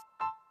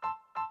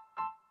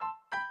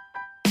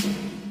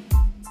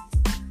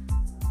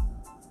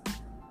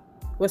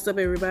What's up,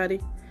 everybody?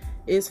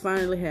 It's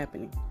finally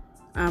happening.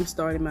 I'm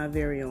starting my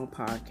very own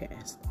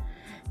podcast.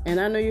 And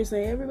I know you're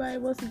saying, everybody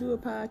wants to do a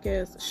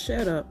podcast.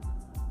 Shut up.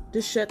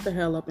 Just shut the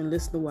hell up and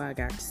listen to what I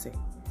got to say.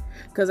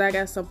 Because I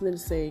got something to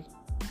say,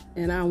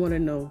 and I want to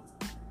know,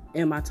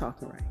 am I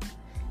talking right?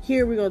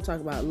 Here we're going to talk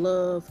about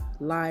love,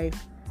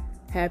 life,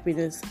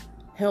 happiness,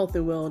 health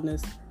and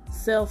wellness,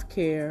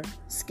 self-care,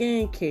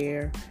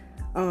 skincare,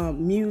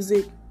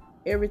 music,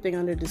 everything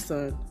under the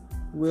sun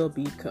will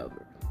be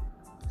covered.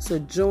 So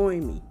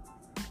join me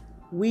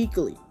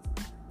weekly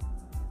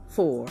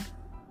for,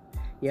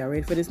 y'all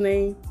ready for this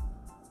name?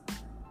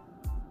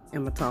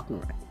 Am I talking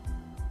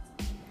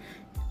right?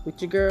 With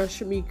your girl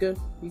Shamika.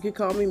 You can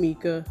call me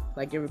Mika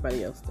like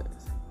everybody else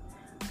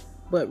does.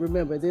 But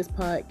remember, this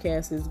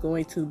podcast is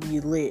going to be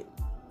lit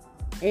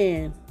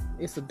and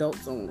it's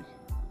adults only.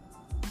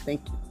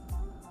 Thank you.